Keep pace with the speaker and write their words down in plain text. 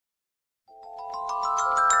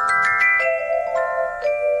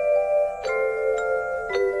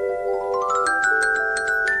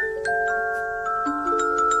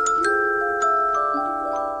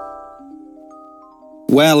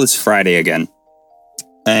Well, it's Friday again,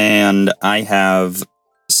 and I have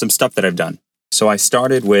some stuff that I've done. So I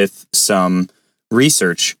started with some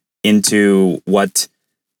research into what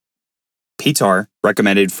Peter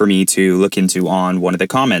recommended for me to look into on one of the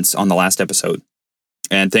comments on the last episode.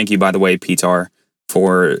 And thank you, by the way, Peter,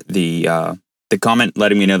 for the comment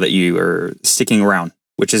letting me know that you are sticking around,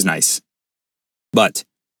 which is nice. But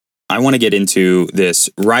I want to get into this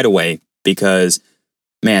right away because,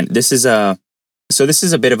 man, this is a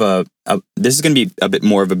bit of this is going to be a bit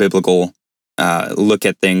more of a biblical look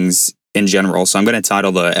at things in general. So I'm going to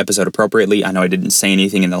title the episode appropriately. I know I didn't say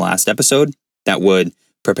anything in the last episode that would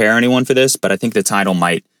prepare anyone for this, but I think the title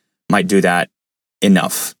might do that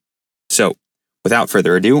enough. So without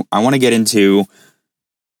further ado, I want to get into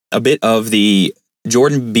a bit of the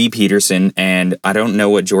Jordan B. Peterson, and I don't know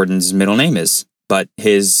what Jordan's middle name is, but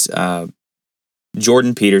his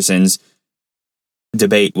Jordan Peterson's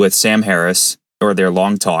debate with Sam Harris, or their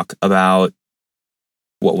long talk about,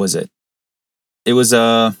 what was it? It was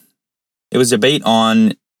debate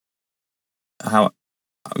on how,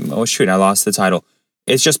 oh shoot, I lost the title.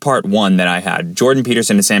 It's just part one that I had. Jordan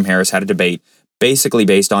Peterson and Sam Harris had a debate basically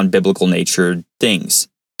based on biblical natured things.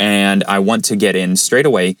 And I want to get in straight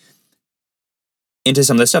away into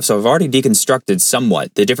some of this stuff. So I've already deconstructed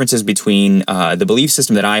somewhat the differences between the belief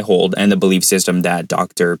system that I hold and the belief system that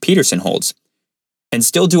Dr. Peterson holds. And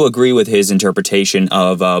still do agree with his interpretation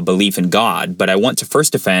of belief in God, but I want to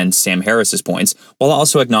first defend Sam Harris's points, while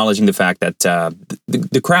also acknowledging the fact that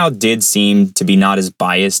the crowd did seem to be not as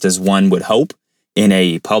biased as one would hope in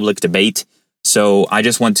a public debate. So I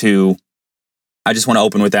just want to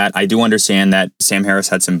open with that. I do understand that Sam Harris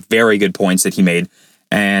had some very good points that he made,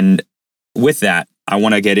 and with that, I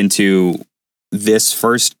want to get into this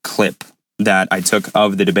first clip that I took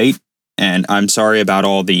of the debate. And I'm sorry about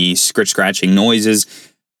all the scratching noises.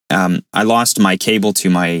 I lost my cable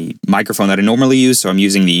to my microphone that I normally use, so I'm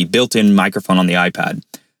using the built-in microphone on the iPad.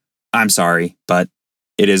 I'm sorry, but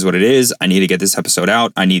it is what it is. I need to get this episode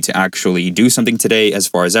out. I need to actually do something today as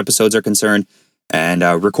far as episodes are concerned, and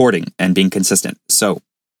recording and being consistent. So,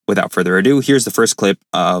 without further ado, here's the first clip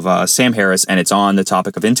of Sam Harris, and it's on the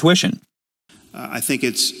topic of intuition. I think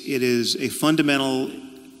it is a fundamental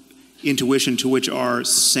intuition to which our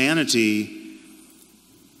sanity,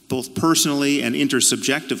 both personally and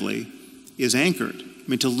intersubjectively, is anchored. I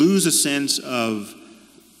mean, to lose a sense of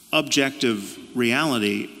objective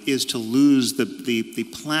reality is to lose the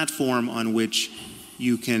platform on which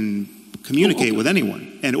you can communicate with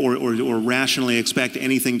anyone and or rationally expect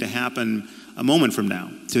anything to happen a moment from now.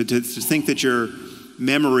 To think that your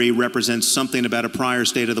memory represents something about a prior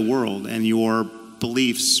state of the world and your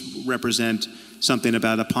beliefs represent something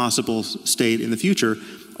about a possible state in the future,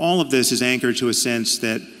 all of this is anchored to a sense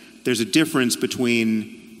that there's a difference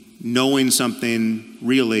between knowing something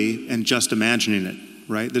really and just imagining it,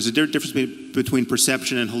 right? There's a difference between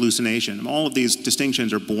perception and hallucination. All of these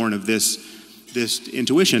distinctions are born of this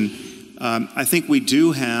intuition. I think we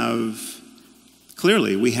do have,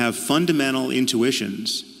 clearly, we have fundamental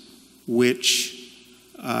intuitions which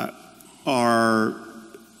are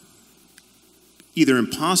either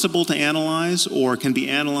impossible to analyze or can be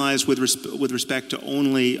analyzed with respect to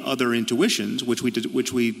only other intuitions, which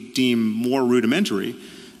we deem more rudimentary,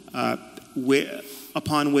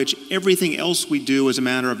 upon which everything else we do as a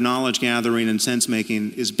matter of knowledge gathering and sense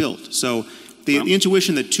making is built. So the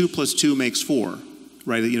intuition that 2 + 2 makes 4,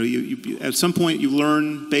 right? You at some point you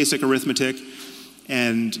learn basic arithmetic,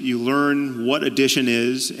 and you learn what addition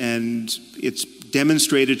is, and it's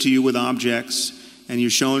demonstrated to you with objects. And you're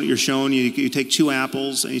shown you take 2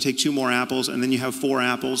 apples, and you take 2 more apples, and then you have 4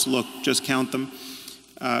 apples. Look, just count them.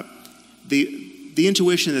 The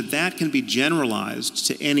intuition that can be generalized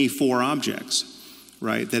to any 4 objects,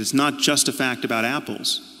 right? That it's not just a fact about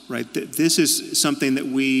apples, right? This is something that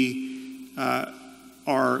we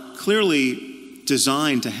are clearly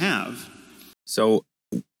designed to have. So,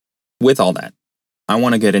 with all that, I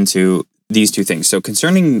want to get into these 2 things. So,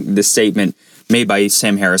 concerning the statement made by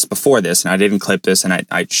Sam Harris before this, and I didn't clip this, and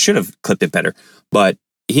I should have clipped it better, but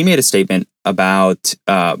he made a statement about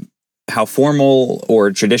how formal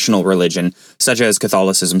or traditional religion, such as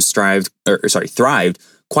Catholicism, thrived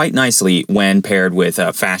quite nicely when paired with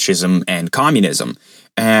fascism and communism.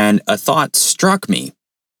 And a thought struck me,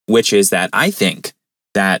 which is that I think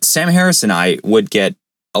that Sam Harris and I would get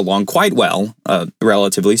along quite well,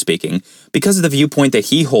 relatively speaking, because of the viewpoint that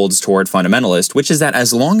he holds toward fundamentalist, which is that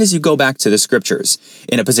as long as you go back to the scriptures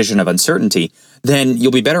in a position of uncertainty, then you'll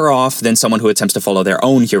be better off than someone who attempts to follow their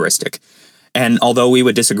own heuristic. And although we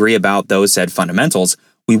would disagree about those said fundamentals,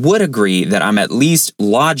 we would agree that I'm at least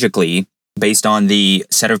logically based on the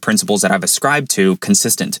set of principles that I've ascribed to,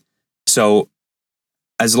 consistent. So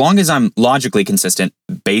as long as I'm logically consistent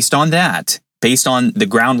based on that, based on the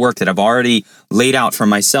groundwork that I've already laid out for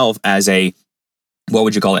myself as a, what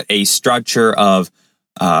would you call it, a structure of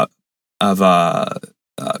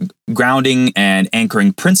grounding and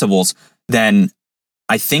anchoring principles, then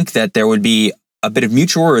I think that there would be a bit of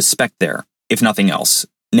mutual respect there, if nothing else.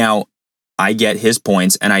 Now, I get his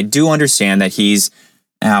points, and I do understand that he's,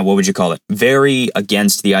 what would you call it, very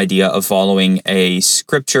against the idea of following a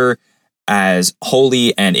scripture as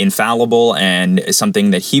holy and infallible and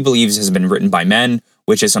something that he believes has been written by men,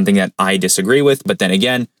 which is something that I disagree with. But then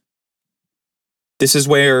again, this is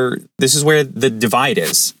where the divide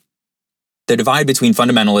is. The divide between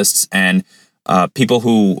fundamentalists and people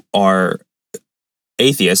who are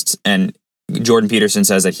atheists, and Jordan Peterson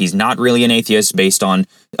says that he's not really an atheist based on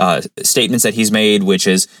statements that he's made, which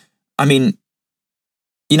is, I mean,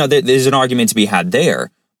 there's an argument to be had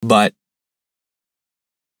there, but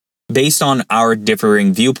based on our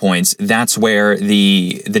differing viewpoints, that's where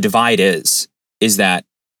the divide is that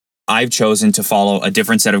I've chosen to follow a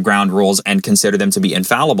different set of ground rules and consider them to be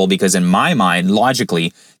infallible, because in my mind,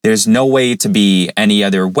 logically, there's no way to be any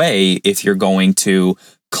other way if you're going to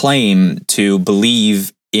claim to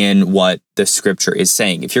believe in what the scripture is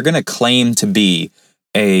saying. If you're going to claim to be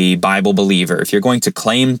a Bible believer, if you're going to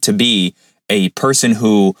claim to be a person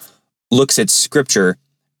who looks at scripture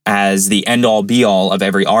as the end-all be-all of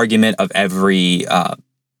every argument, of every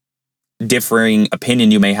differing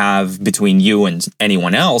opinion you may have between you and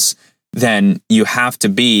anyone else, then you have to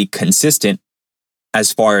be consistent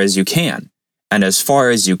as far as you can. And as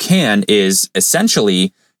far as you can is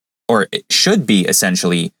essentially, or it should be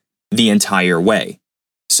essentially, the entire way.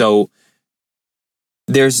 So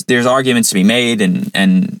there's arguments to be made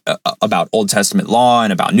and about Old Testament law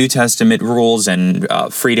and about New Testament rules and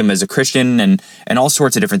freedom as a Christian and all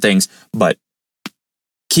sorts of different things. But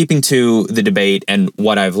keeping to the debate and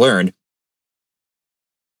what I've learned,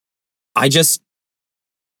 I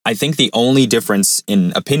think the only difference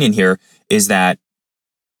in opinion here is that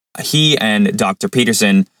he and Dr.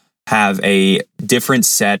 Peterson have a different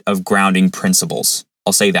set of grounding principles.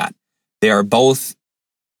 I'll say that. They are both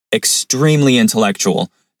extremely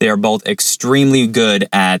intellectual. They are both extremely good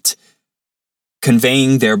at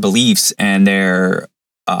conveying their beliefs and their,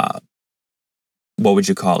 what would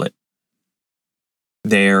you call it?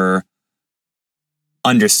 Their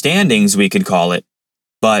understandings, we could call it.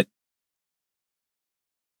 But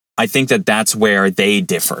I think that that's where they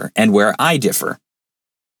differ and where I differ.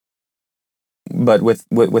 But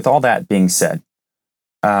with all that being said,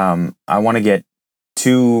 I want to get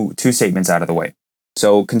two statements out of the way.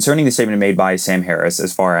 So concerning the statement made by Sam Harris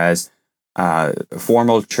as far as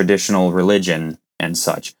formal traditional religion and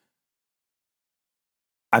such,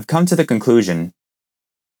 I've come to the conclusion,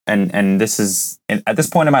 and this is, at this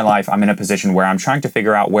point in my life, I'm in a position where I'm trying to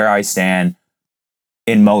figure out where I stand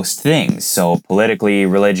in most things. So politically,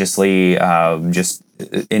 religiously, just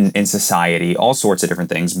in society, all sorts of different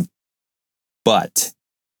things. But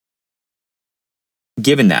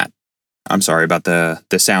given that, I'm sorry about the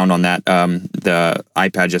sound on that. The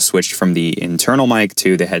iPad just switched from the internal mic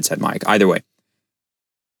to the headset mic. Either way,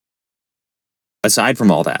 aside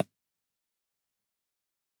from all that,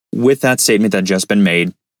 with that statement that just been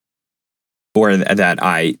made, or that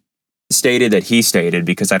I stated, that he stated,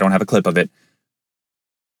 because I don't have a clip of it,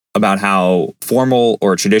 about how formal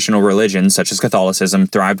or traditional religions such as Catholicism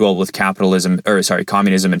thrived well with communism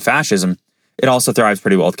and fascism, it also thrives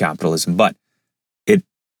pretty well with capitalism. But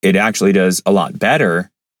it actually does a lot better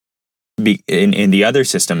in the other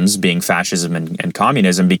systems, being fascism and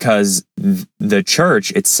communism, because the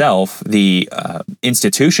church itself, the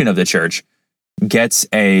institution of the church, gets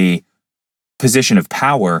a position of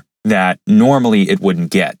power that normally it wouldn't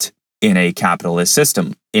get in a capitalist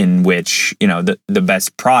system, in which, the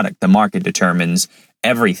best product, the market, determines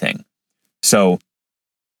everything. So,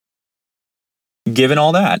 given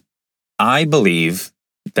all that, I believe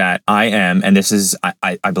that I am, and this is,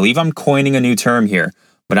 I believe I'm coining a new term here,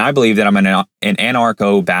 but I believe that I'm an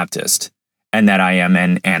anarcho-Baptist and that I am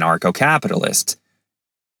an anarcho-capitalist.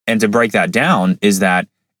 And to break that down is that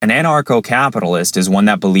an anarcho-capitalist is one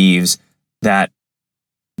that believes that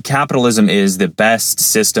capitalism is the best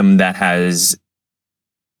system that has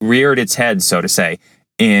reared its head, so to say,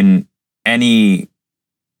 in any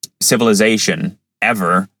civilization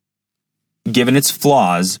ever, given its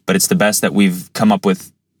flaws, but it's the best that we've come up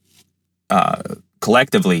with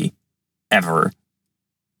collectively ever,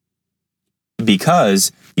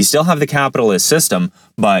 because you still have the capitalist system,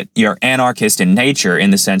 but you're anarchist in nature in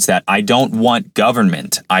the sense that I don't want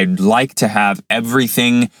government. I'd like to have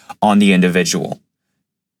everything on the individual.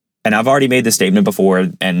 And I've already made the statement before,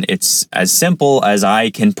 and it's as simple as I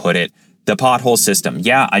can put it. The pothole system.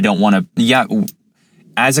 Yeah, I don't want to,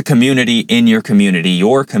 as a community in your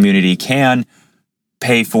community can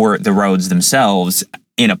pay for the roads themselves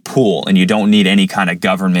in a pool, and you don't need any kind of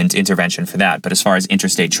government intervention for that. But as far as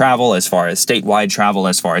interstate travel, as far as statewide travel,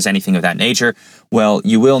 as far as anything of that nature, well,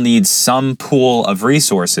 you will need some pool of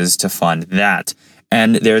resources to fund that.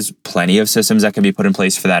 And there's plenty of systems that can be put in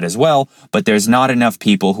place for that as well, but there's not enough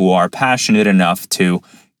people who are passionate enough to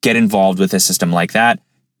get involved with a system like that.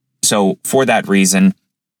 So for that reason,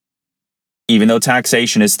 even though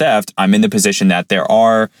taxation is theft, I'm in the position that there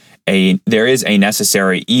is a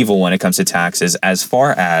necessary evil when it comes to taxes as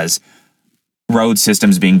far as road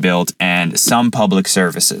systems being built and some public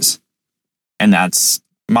services. And that's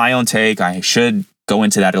my own take. I should go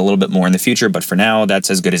into that a little bit more in the future, but for now,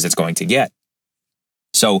 that's as good as it's going to get.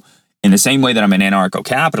 So in the same way that I'm an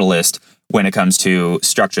anarcho-capitalist when it comes to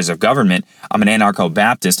structures of government, I'm an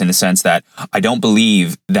anarcho-Baptist in the sense that I don't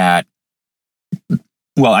believe that,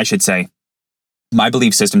 well, I should say, my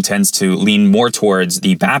belief system tends to lean more towards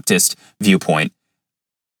the Baptist viewpoint,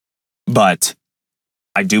 but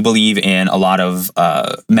I do believe in a lot of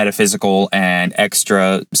metaphysical and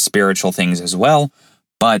extra spiritual things as well,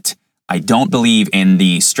 but I don't believe in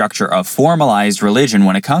the structure of formalized religion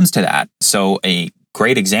when it comes to that. So a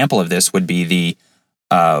great example of this would be the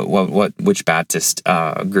which Baptist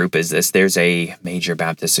group is this? There's a major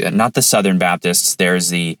Baptist, not the Southern Baptists. There's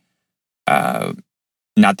the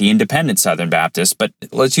not the Independent Southern Baptists, but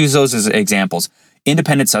let's use those as examples.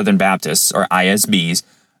 Independent Southern Baptists, or ISBs,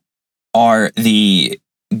 are the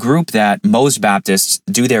group that most Baptists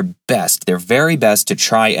do their very best to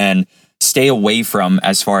try and stay away from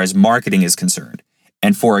as far as marketing is concerned.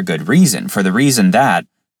 And for a good reason, for the reason that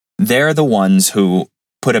they're the ones who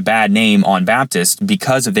put a bad name on Baptists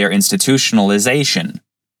because of their institutionalization,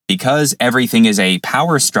 because everything is a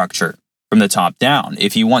power structure from the top down.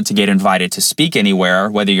 If you want to get invited to speak anywhere,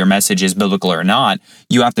 whether your message is biblical or not,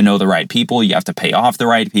 you have to know the right people, you have to pay off the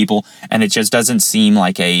right people, and it just doesn't seem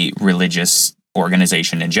like a religious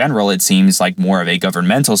organization in general. It seems like more of a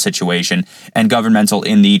governmental situation, and governmental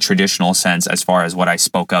in the traditional sense as far as what I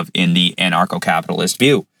spoke of in the anarcho-capitalist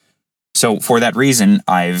view. So for that reason,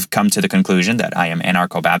 I've come to the conclusion that I am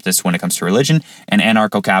anarcho-Baptist when it comes to religion and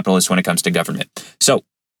anarcho-capitalist when it comes to government. So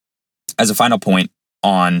as a final point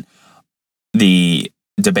on the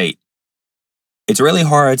debate, it's really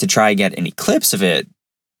hard to try and get any clips of it,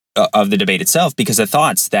 of the debate itself, because the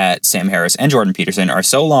thoughts that Sam Harris and Jordan Peterson are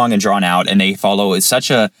so long and drawn out, and they follow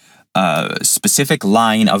such a specific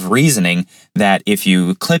line of reasoning that if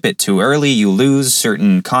you clip it too early, you lose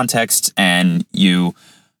certain context and you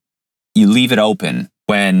leave it open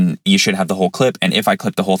when you should have the whole clip. And if I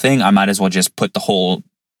clip the whole thing, I might as well just put the whole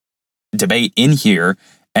debate in here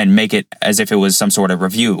and make it as if it was some sort of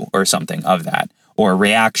review or something of that, or a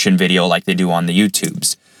reaction video like they do on the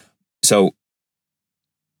YouTubes. So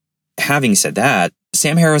having said that,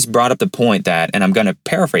 Sam Harris brought up the point that, and I'm going to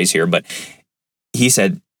paraphrase here, but he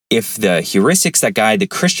said, if the heuristics that guide the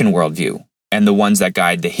Christian worldview and the ones that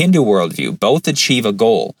guide the Hindu worldview both achieve a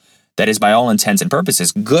goal that is by all intents and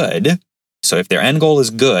purposes good, so if their end goal is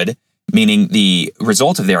good, meaning the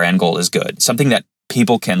result of their end goal is good, something that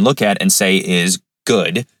people can look at and say is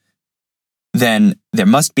good, then there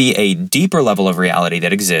must be a deeper level of reality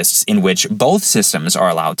that exists in which both systems are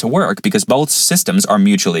allowed to work, because both systems are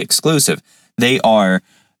mutually exclusive. They are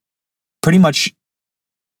pretty much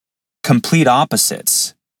complete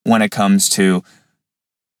opposites when it comes to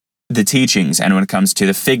the teachings and when it comes to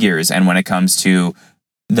the figures and when it comes to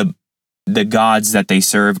the gods that they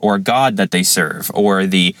serve, or God that they serve, or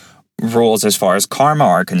the rules as far as karma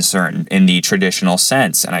are concerned in the traditional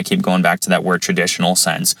sense. And I keep going back to that word traditional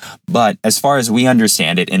sense. But as far as we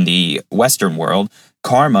understand it in the Western world,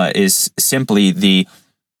 karma is simply it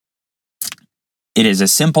is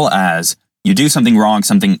as simple as you do something wrong,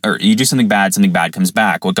 or you do something bad comes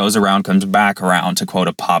back. What goes around comes back around, to quote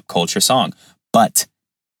a pop culture song. But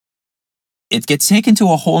it gets taken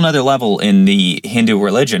to a whole nother level in the Hindu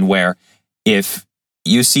religion, where if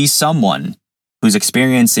you see someone who's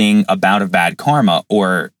experiencing a bout of bad karma,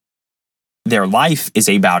 or their life is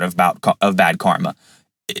a bout of bad karma,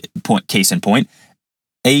 case in point,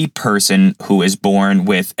 a person who is born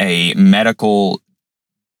with a medical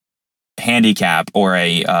handicap or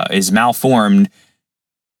is malformed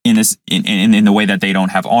in the way that they don't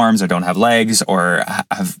have arms or don't have legs or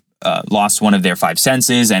have lost one of their five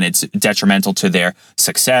senses and it's detrimental to their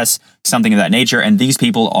success, something of that nature. And these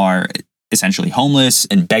people are essentially homeless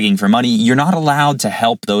and begging for money. You're not allowed to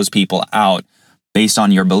help those people out based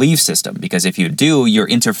on your belief system, because if you do, you're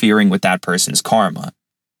interfering with that person's karma.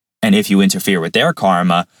 And if you interfere with their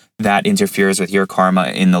karma, that interferes with your karma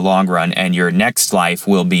in the long run, and your next life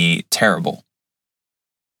will be terrible.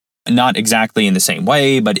 Not exactly in the same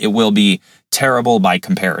way, but it will be terrible by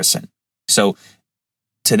comparison. So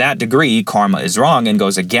to that degree, karma is wrong and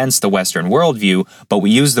goes against the Western worldview, but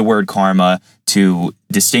we use the word karma to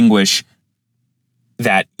distinguish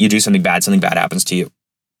that you do something bad happens to you.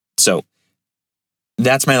 So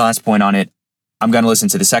that's my last point on it. I'm going to listen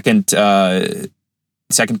to the second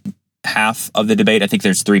half of the debate. I think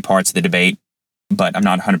there's 3 parts of the debate, but I'm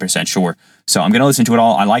not 100% sure. So I'm going to listen to it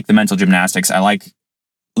all. I like the mental gymnastics. I like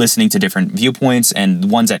listening to different viewpoints and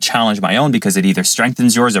ones that challenge my own, because it either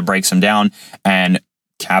strengthens yours or breaks them down. And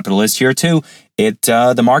capitalist here too,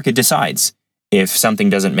 the market decides if something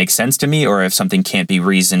doesn't make sense to me, or if something can't be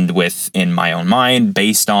reasoned with in my own mind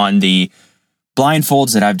based on the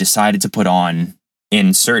blindfolds that I've decided to put on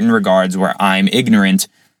in certain regards where I'm ignorant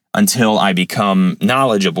until I become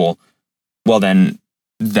knowledgeable. Well, then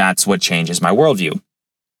that's what changes my worldview.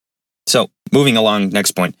 So moving along,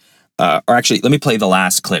 next point, or actually, let me play the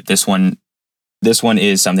last clip. This one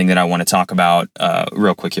is something that I want to talk about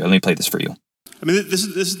real quick here. Let me play this for you. I mean, this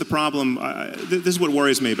is the problem. This is what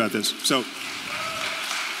worries me about this. So,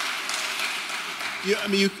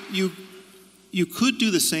 you could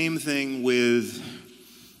do the same thing with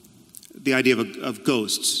the idea of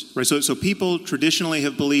ghosts, right? So people traditionally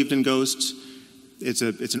have believed in ghosts. It's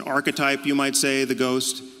an archetype, you might say, the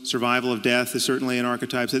ghost. Survival of death is certainly an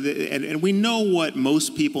archetype. And we know what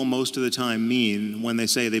most people most of the time mean when they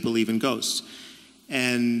say they believe in ghosts.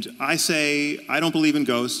 And I say, I don't believe in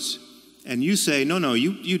ghosts. And you say, no,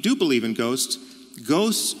 you do believe in ghosts.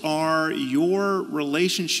 Ghosts are your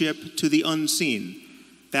relationship to the unseen.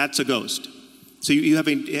 That's a ghost. So you have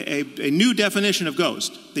a new definition of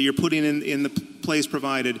ghost that you're putting in the place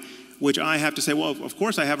provided, which I have to say, well, of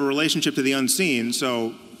course I have a relationship to the unseen,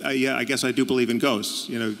 so yeah, I guess I do believe in ghosts.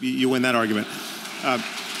 You win that argument. I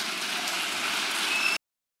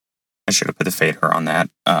should have put the fader on that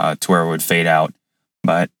to where it would fade out.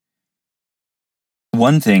 But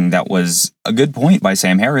one thing that was a good point by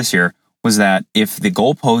Sam Harris here was that if the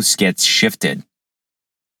goalpost gets shifted,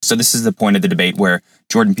 so this is the point of the debate where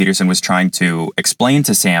Jordan Peterson was trying to explain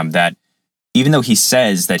to Sam that even though he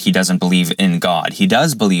says that he doesn't believe in God, he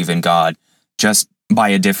does believe in God, just by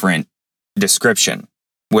a different description.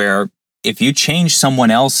 Where if you change someone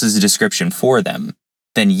else's description for them,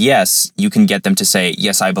 then yes, you can get them to say,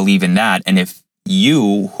 yes, I believe in that. And if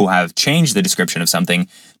you, who have changed the description of something,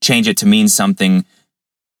 change it to mean something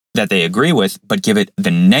that they agree with, but give it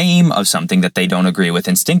the name of something that they don't agree with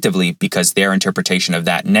instinctively because their interpretation of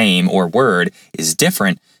that name or word is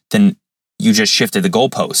different, then you just shifted the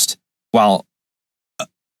goalpost while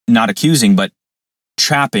not accusing, but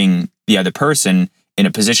trapping the other person in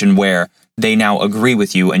a position where they now agree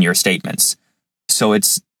with you and your statements. So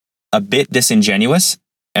it's a bit disingenuous,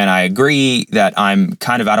 and I agree that I'm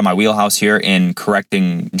kind of out of my wheelhouse here in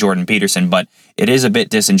correcting Jordan Peterson, but it is a bit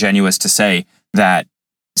disingenuous to say that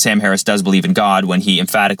Sam Harris does believe in God when he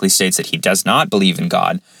emphatically states that he does not believe in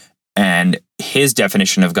God, and his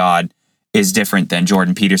definition of God is different than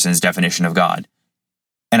Jordan Peterson's definition of God.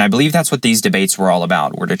 And I believe that's what these debates were all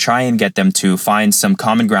about, were to try and get them to find some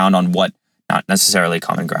common ground on what, not necessarily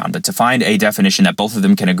common ground, but to find a definition that both of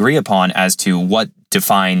them can agree upon as to what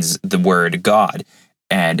defines the word God.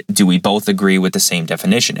 And do we both agree with the same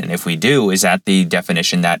definition? And if we do, is that the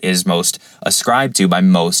definition that is most ascribed to by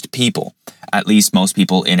most people? At least most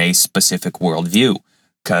people in a specific worldview.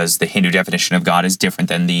 Because the Hindu definition of God is different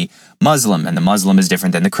than the Muslim, and the Muslim is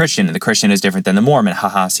different than the Christian, and the Christian is different than the Mormon.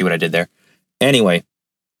 Haha, see what I did there? Anyway,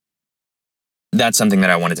 that's something that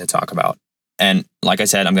I wanted to talk about. And like I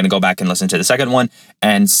said, I'm going to go back and listen to the second one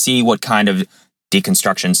and see what kind of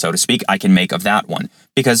deconstruction, so to speak, I can make of that one.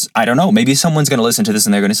 Because I don't know, maybe someone's going to listen to this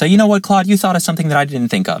and they're going to say, you know what, Claude, you thought of something that I didn't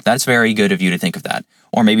think of. That's very good of you to think of that.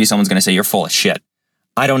 Or maybe someone's going to say you're full of shit.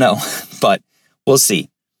 I don't know, but we'll see.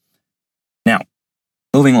 Now,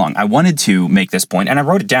 moving along, I wanted to make this point, and I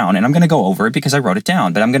wrote it down, and I'm going to go over it because I wrote it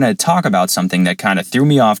down, but I'm going to talk about something that kind of threw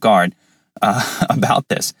me off guard about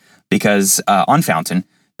this. Because on Fountain,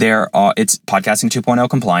 it's Podcasting 2.0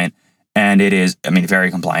 compliant, and it is,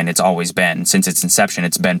 very compliant. It's always been. Since its inception,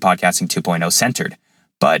 it's been Podcasting 2.0 centered.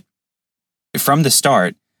 But from the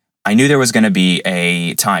start, I knew there was going to be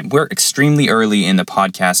a time. We're extremely early in the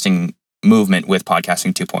podcasting movement with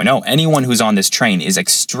Podcasting 2.0. Anyone who's on this train is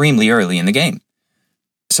extremely early in the game.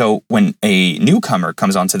 So when a newcomer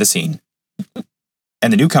comes onto the scene,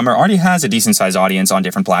 and the newcomer already has a decent sized audience on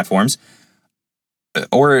different platforms,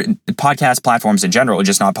 or podcast platforms in general,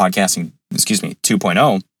 just not podcasting,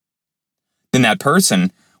 2.0, then that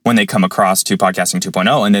person, when they come across to podcasting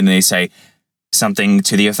 2.0, and then they say something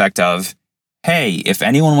to the effect of, hey, if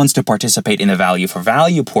anyone wants to participate in the value for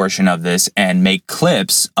value portion of this and make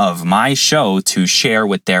clips of my show to share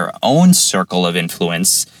with their own circle of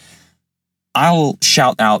influence, I'll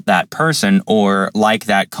shout out that person or like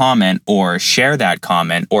that comment or share that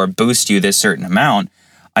comment or boost you this certain amount.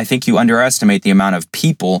 I think you underestimate the amount of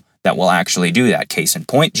people that will actually do that. Case in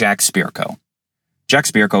point, Jack Spirko. Jack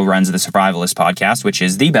Spirko runs the Survivalist podcast, which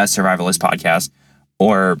is the best survivalist podcast,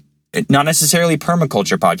 or not necessarily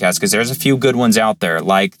permaculture podcast, because there's a few good ones out there,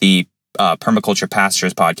 like the Permaculture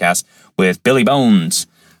Pastures podcast with Billy Bones.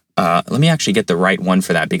 Let me actually get the right one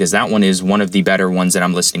for that, because that one is one of the better ones that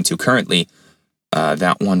I'm listening to currently.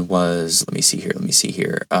 That one was, let me see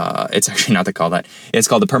here. It's actually not called that. It's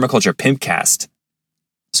called the Permaculture Pimpcast.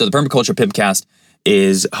 So the Permaculture Pimpcast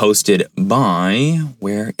is hosted by,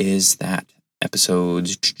 where is that episode?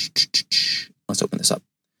 Let's open this up.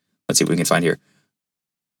 Let's see what we can find here.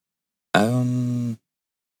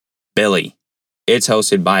 Billy. It's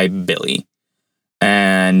hosted by Billy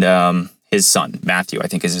and his son, Matthew, I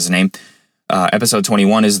think is his name. Episode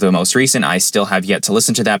 21 is the most recent. I still have yet to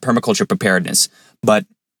listen to that, Permaculture Preparedness. But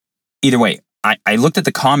either way, I looked at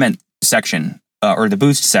the comment section or the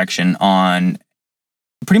boost section on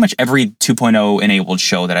pretty much every 2.0 enabled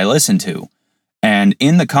show that I listen to. And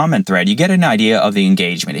in the comment thread, you get an idea of the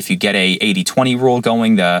engagement. If you get a 80-20 rule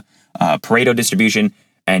going, the Pareto distribution,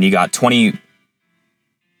 and you got 20...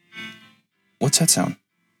 What's that sound?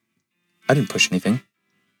 I didn't push anything.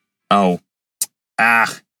 Oh.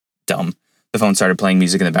 Dumb. The phone started playing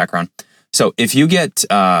music in the background. So if you get...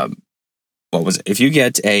 If you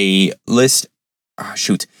get a list...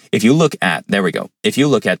 If you look at... There we go. If you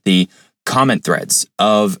look at the comment threads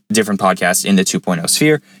of different podcasts in the 2.0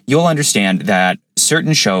 sphere, you'll understand that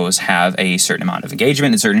certain shows have a certain amount of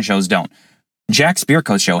engagement and certain shows don't. Jack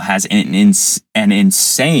Spirko's show has an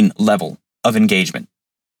insane level of engagement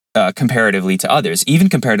comparatively to others, even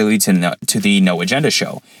comparatively to the No Agenda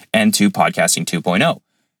show and to Podcasting 2.0.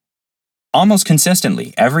 Almost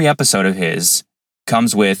consistently, every episode of his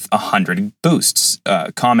comes with 100 boosts,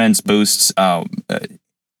 comments, boosts.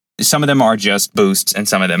 Some of them are just boosts, and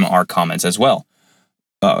some of them are comments as well,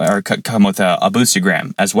 or come with a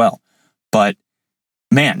boostagram as well. But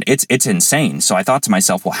man, it's insane. So I thought to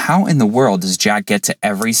myself, well, how in the world does Jack get to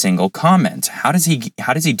every single comment? How does he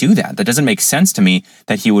do that? That doesn't make sense to me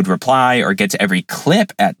that he would reply or get to every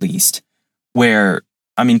clip at least. Where,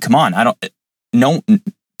 I mean, come on,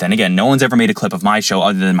 Then again, no one's ever made a clip of my show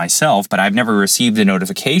other than myself, but I've never received a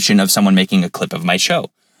notification of someone making a clip of my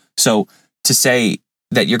show. So to say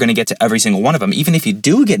that you're going to get to every single one of them, even if you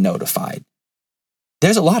do get notified,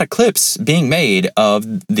 there's a lot of clips being made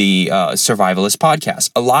of the Survivalist podcast.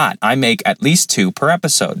 A lot. I make at least 2 per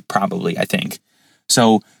episode, probably, I think.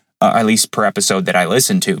 So at least per episode that I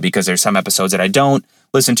listen to, because there's some episodes that I don't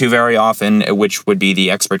listen to very often, which would be the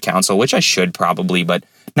Expert Council, which I should probably, but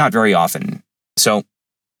not very often. So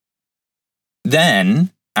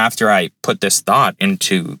then, after I put this thought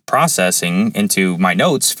into processing into my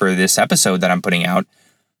notes for this episode that I'm putting out,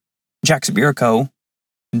 Jack Spirko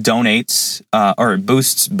donates or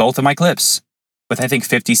boosts both of my clips with, I think,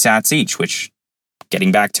 50 sats each, which,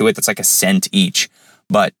 getting back to it, that's like a cent each.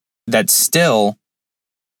 But that's still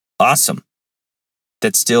awesome.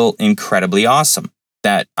 That's still incredibly awesome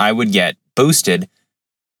that I would get boosted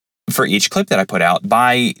for each clip that I put out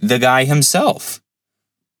by the guy himself.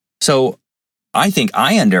 So I think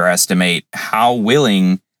I underestimate how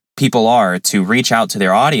willing people are to reach out to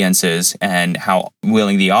their audiences and how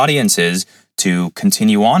willing the audience is to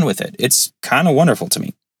continue on with it. It's kind of wonderful to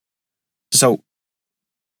me. So,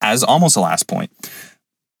 as almost a last point,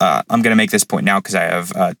 I'm going to make this point now because I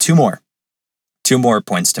have two more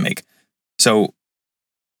points to make. So,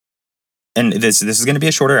 and this is going to be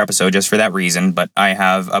a shorter episode just for that reason, but I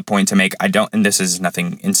have a point to make. And this is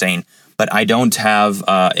nothing insane, but I don't have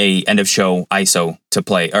a end of show ISO to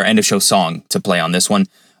play, or end of show song to play on this one.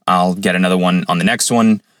 I'll get another one on the next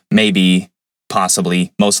one, maybe,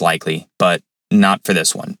 possibly, most likely, but not for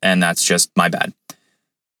this one, and that's just my bad.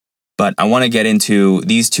 But I want to get into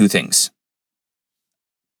these two things: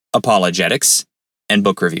 apologetics and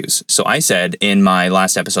book reviews. So I said in my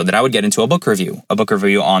last episode that I would get into a book review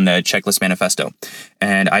on the Checklist Manifesto.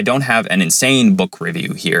 And I don't have an insane book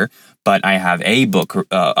review here, but I have a book,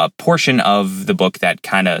 a portion of the book that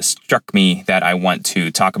kind of struck me that I want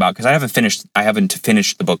to talk about because I haven't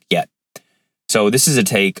finished the book yet. So this is a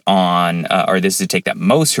take on, or this is a take that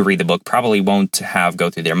most who read the book probably won't have go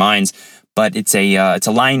through their minds, but it's a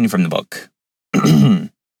line from the book.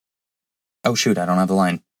 Oh shoot, I don't have the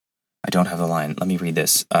line. Let me read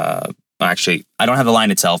this. Actually, I don't have the line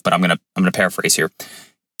itself, but I'm gonna paraphrase here.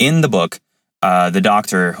 In the book, the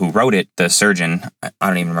doctor who wrote it, the surgeon, I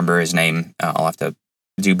don't even remember his name. I'll have to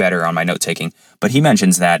do better on my note taking. But he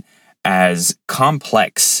mentions that as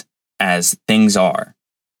complex as things are,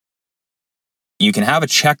 you can have a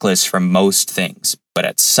checklist for most things, but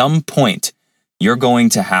at some point, you're going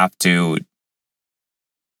to have to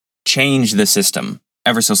change the system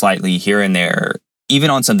ever so slightly here and there, even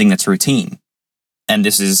on something that's routine. And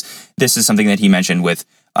this is something that he mentioned with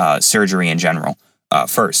surgery in general.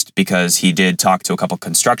 First, because he did talk to a couple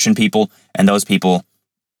construction people, and those people,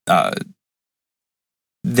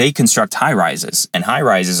 they construct high rises, and high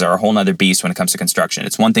rises are a whole nother beast when it comes to construction.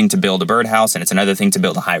 It's one thing to build a birdhouse, and it's another thing to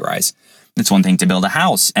build a high rise. It's one thing to build a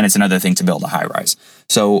house, and it's another thing to build a high rise.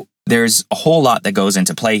 So there's a whole lot that goes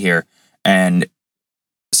into play here, and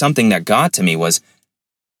something that got to me was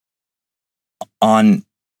on,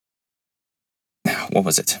 what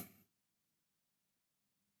was it?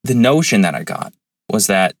 The notion that I got was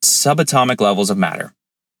that subatomic levels of matter,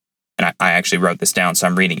 and I actually wrote this down, so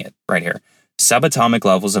I'm reading it right here. Subatomic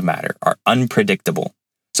levels of matter are unpredictable.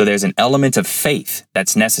 So there's an element of faith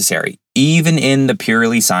that's necessary, even in the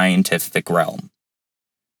purely scientific realm.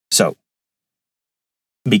 So,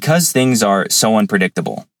 because things are so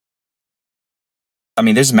unpredictable, I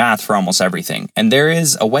mean, there's math for almost everything, and there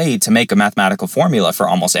is a way to make a mathematical formula for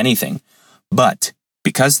almost anything. But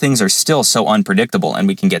because things are still so unpredictable, and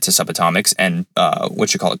we can get to subatomics and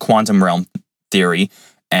quantum realm theory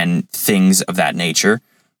and things of that nature,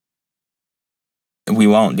 we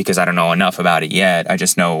won't, because I don't know enough about it yet. I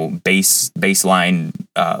just know baseline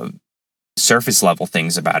surface level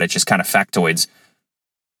things about it, just kind of factoids.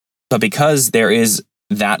 But because there is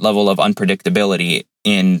that level of unpredictability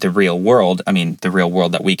in the real world, I mean, the real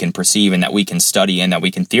world that we can perceive and that we can study and that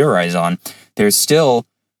we can theorize on, there's still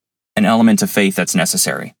an element of faith that's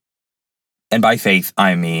necessary. And by faith,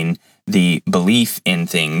 I mean the belief in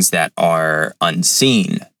things that are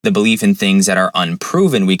unseen, the belief in things that are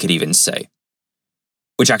unproven, we could even say.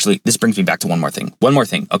 Which actually, this brings me back to one more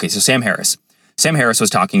thing. Okay, so Sam Harris. Sam Harris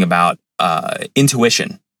was talking about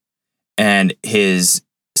intuition. And his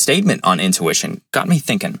statement on intuition got me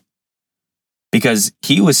thinking. Because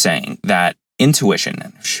he was saying that intuition,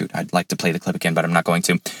 and shoot, I'd like to play the clip again, but I'm not going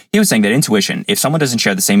to. He was saying that intuition, if someone doesn't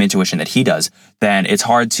share the same intuition that he does, then it's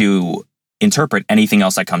hard to interpret anything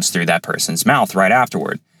else that comes through that person's mouth right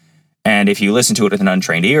afterward. And if you listen to it with an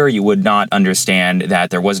untrained ear, you would not understand that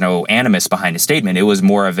there was no animus behind his statement. It was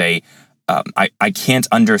more of a, I cannot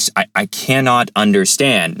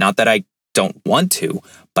understand, not that I don't want to,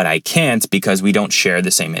 but I can't because we don't share the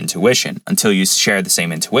same intuition. Until you share the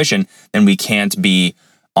same intuition, then we can't be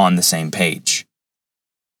on the same page.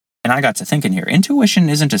 And I got to thinking here, intuition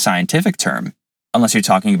isn't a scientific term, unless you're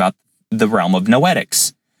talking about the realm of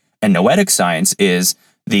noetics. And noetic science is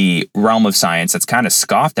the realm of science that's kind of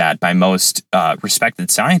scoffed at by most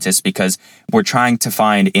respected scientists, because we're trying to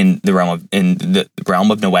find in the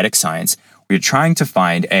realm of noetic science, we're trying to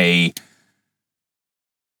find an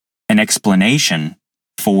explanation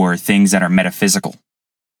for things that are metaphysical.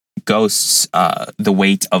 Ghosts, the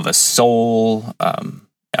weight of a soul,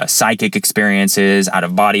 psychic experiences,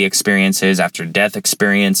 out-of-body experiences, after-death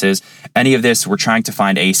experiences. Any of this, we're trying to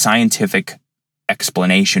find a scientific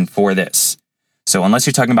explanation for this. So unless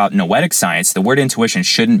you're talking about noetic science, the word intuition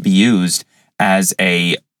shouldn't be used as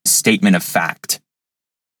a statement of fact.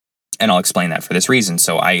 And I'll explain that for this reason.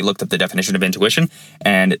 So I looked up the definition of intuition,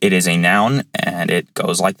 and it is a noun, and it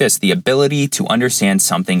goes like this: the ability to understand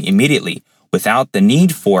something immediately without the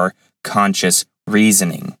need for conscious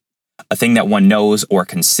reasoning. A thing that one knows or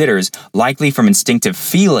considers, likely from instinctive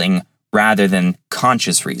feeling rather than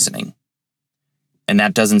conscious reasoning. And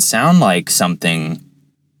that doesn't sound like something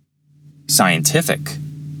scientific.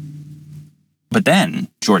 But then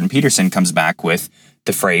Jordan Peterson comes back with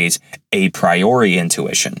the phrase a priori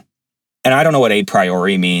intuition. And I don't know what a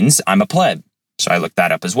priori means. I'm a pleb, so I looked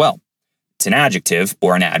that up as well. It's an adjective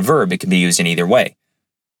or an adverb. It can be used in either way.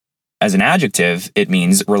 As an adjective, it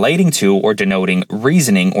means relating to or denoting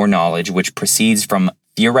reasoning or knowledge which proceeds from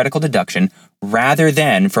theoretical deduction rather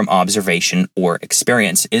than from observation or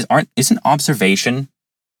experience. Isn't observation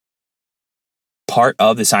part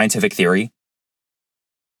of the scientific theory?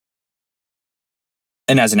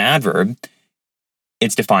 And as an adverb,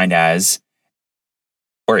 it's defined as,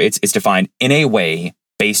 or it's defined in a way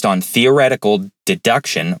based on theoretical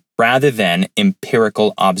deduction rather than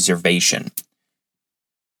empirical observation.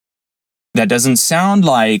 that doesn't sound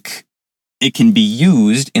like it can be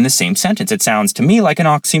used in the same sentence. It sounds to me like an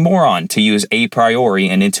oxymoron to use a priori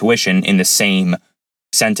and intuition in the same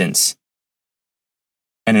sentence.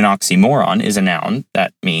 And an oxymoron is a noun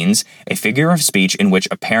that means a figure of speech in which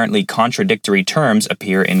apparently contradictory terms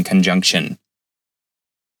appear in conjunction.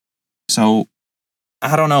 So,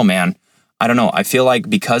 I don't know, man. I don't know. I feel like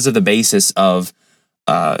because of the basis of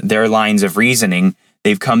their lines of reasoning,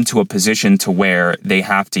 they've come to a position to where they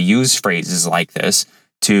have to use phrases like this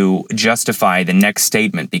to justify the next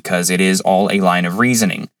statement because it is all a line of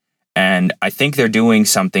reasoning. And I think they're doing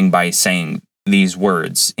something by saying these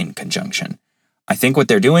words in conjunction. I think what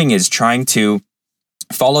they're doing is trying to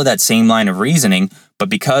follow that same line of reasoning, but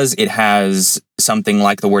because it has something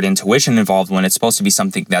like the word intuition involved when it's supposed to be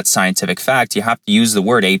something that's scientific fact, you have to use the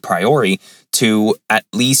word a priori to at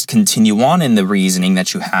least continue on in the reasoning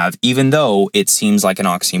that you have, even though it seems like an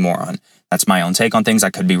oxymoron. That's my own take on things. I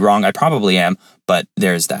could be wrong. I probably am, but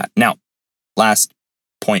there's that. Now, last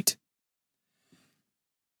point.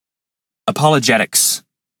 Apologetics.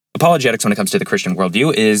 Apologetics, when it comes to the Christian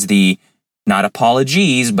worldview, is the not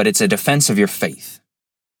apologies, but it's a defense of your faith.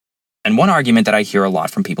 And one argument that I hear a lot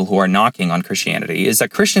from people who are knocking on Christianity is that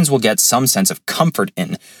Christians will get some sense of comfort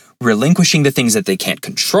in relinquishing the things that they can't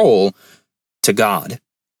control to God,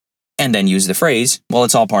 and then use the phrase, well,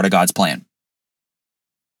 it's all part of God's plan.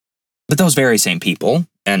 But those very same people,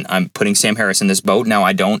 and I'm putting Sam Harris in this boat, now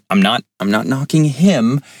I'm not knocking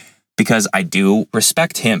him because I do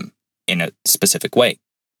respect him in a specific way.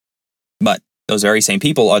 But those very same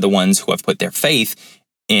people are the ones who have put their faith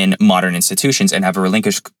in modern institutions and have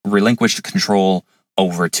relinquished control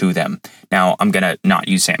over to them. Now, I'm going to not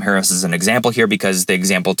use Sam Harris as an example here because the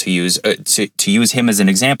example to use him as an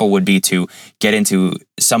example would be to get into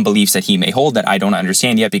some beliefs that he may hold that I don't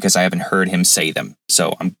understand yet because I haven't heard him say them.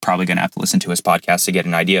 So I'm probably going to have to listen to his podcast to get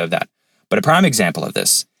an idea of that. But a prime example of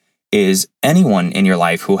this is anyone in your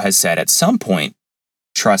life who has said at some point,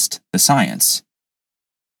 trust the science.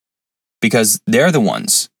 Because they're the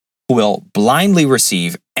ones who will blindly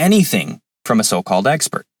receive anything from a so-called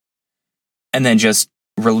expert and then just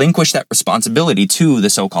relinquish that responsibility to the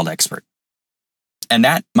so-called expert. And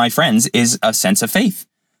that, my friends, is a sense of faith.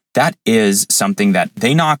 That is something that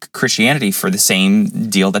they knock Christianity for the same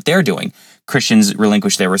deal that they're doing. Christians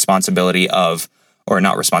relinquish their responsibility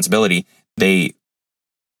they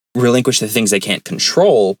relinquish the things they can't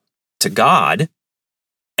control to God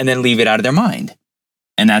and then leave it out of their mind.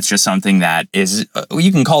 And that's just something that is,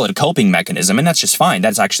 you can call it a coping mechanism, and that's just fine.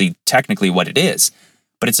 That's actually technically what it is.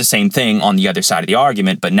 But it's the same thing on the other side of the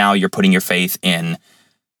argument, but now you're putting your faith in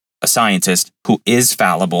a scientist who is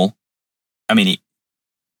fallible. I mean,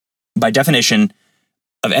 by definition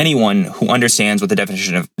of anyone who understands what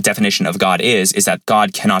the definition of God is that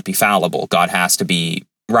God cannot be fallible. God has to be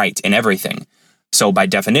right in everything. So by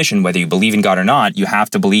definition, whether you believe in God or not, you have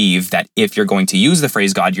to believe that if you're going to use the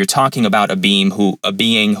phrase God, you're talking about a being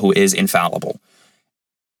who is infallible.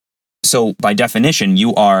 So by definition,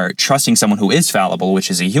 you are trusting someone who is fallible,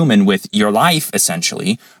 which is a human, with your life,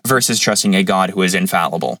 essentially, versus trusting a God who is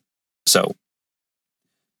infallible. So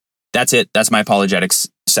that's it. That's my apologetics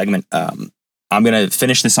segment. I'm going to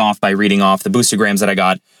finish this off by reading off the boostograms that I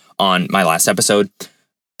got on my last episode.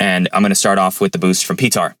 And I'm going to start off with the boost from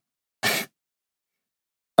Pitar.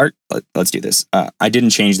 All right, let's do this. I didn't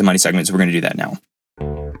change the money segment, so we're going to do that now.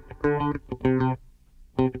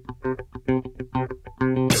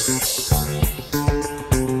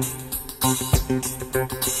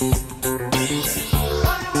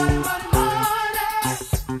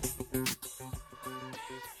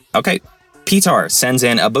 Okay, Pitar sends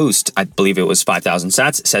in a boost. I believe it was 5,000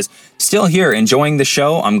 sats. It says, still here, enjoying the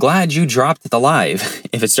show. I'm glad you dropped the live.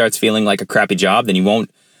 If it starts feeling like a crappy job, then you won't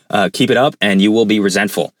keep it up and you will be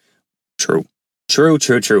resentful. True.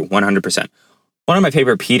 100%. One of my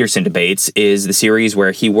favorite Peterson debates is the series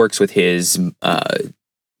where he works with his, where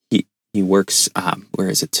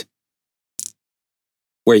is it?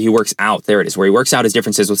 Where he works out, there it is, where he works out his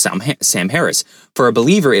differences with Sam Harris. For a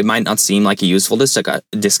believer, it might not seem like a useful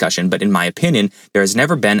discussion, but in my opinion, there has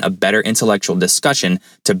never been a better intellectual discussion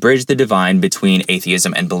to bridge the divide between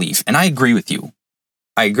atheism and belief. And I agree with you.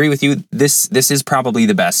 This is probably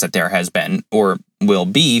the best that there has been or will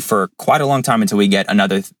be for quite a long time until we get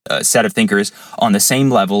another set of thinkers on the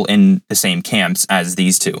same level in the same camps as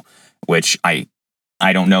these two, which I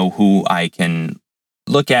don't know who I can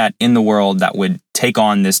look at in the world that would take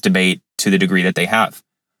on this debate to the degree that they have.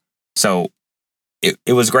 So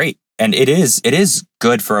it was great. And it is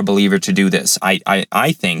good for a believer to do this.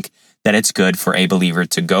 I think that it's good for a believer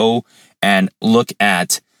to go and look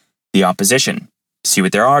at the opposition. see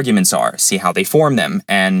what their arguments are, see how they form them,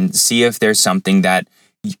 and see if there's something that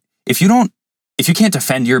if you can't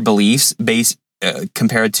defend your beliefs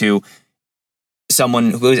compared to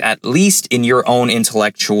someone who is at least in your own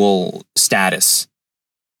intellectual status,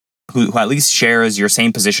 who at least shares your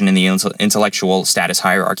same position in the intellectual status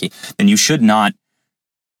hierarchy, then you should not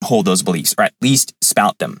hold those beliefs, or at least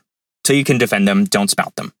spout them. So you can defend them, don't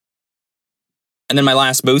spout them. And then my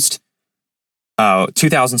last boost,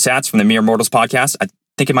 2,000 sats from the Mere Mortals podcast. I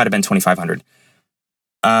think it might have been 2,500.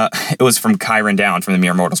 It was from Kyron Down from the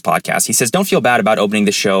Mere Mortals podcast. He says, don't feel bad about opening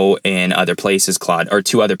the show in other places, Claude, or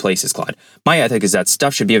two other places, Claude. My ethic is that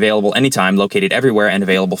stuff should be available anytime, located everywhere, and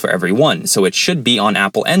available for everyone. So it should be on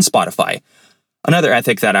Apple and Spotify. Another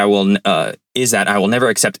ethic that I will is that I will never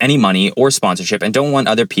accept any money or sponsorship and don't want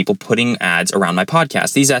other people putting ads around my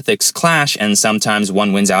podcast. These ethics clash and sometimes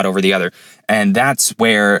one wins out over the other. And that's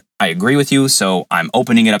where I agree with you. So I'm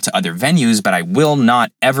opening it up to other venues, but I will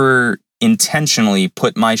not ever intentionally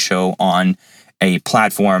put my show on a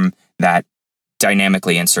platform that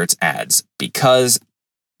dynamically inserts ads, because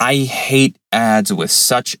I hate ads with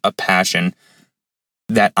such a passion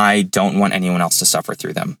that I don't want anyone else to suffer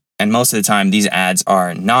through them. And most of the time, these ads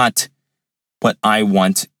are not what I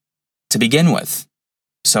want to begin with.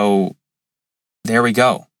 So there we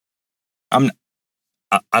go.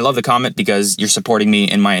 I love the comment because you're supporting me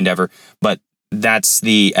in my endeavor, but that's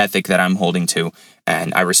the ethic that I'm holding to.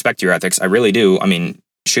 And I respect your ethics. I really do. I mean,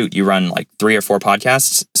 shoot, you run like 3 or 4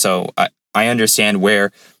 podcasts. So I understand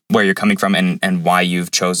where you're coming from and why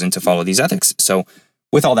you've chosen to follow these ethics. So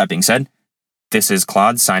with all that being said, this is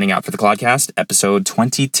Claude signing out for the Claudecast, episode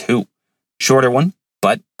 22. Shorter one,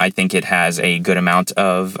 but I think it has a good amount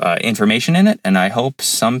of information in it, and I hope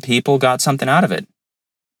some people got something out of it.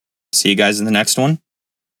 See you guys in the next one.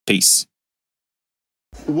 Peace.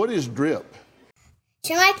 What is drip?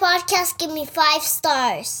 Share my podcast, give me 5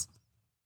 stars.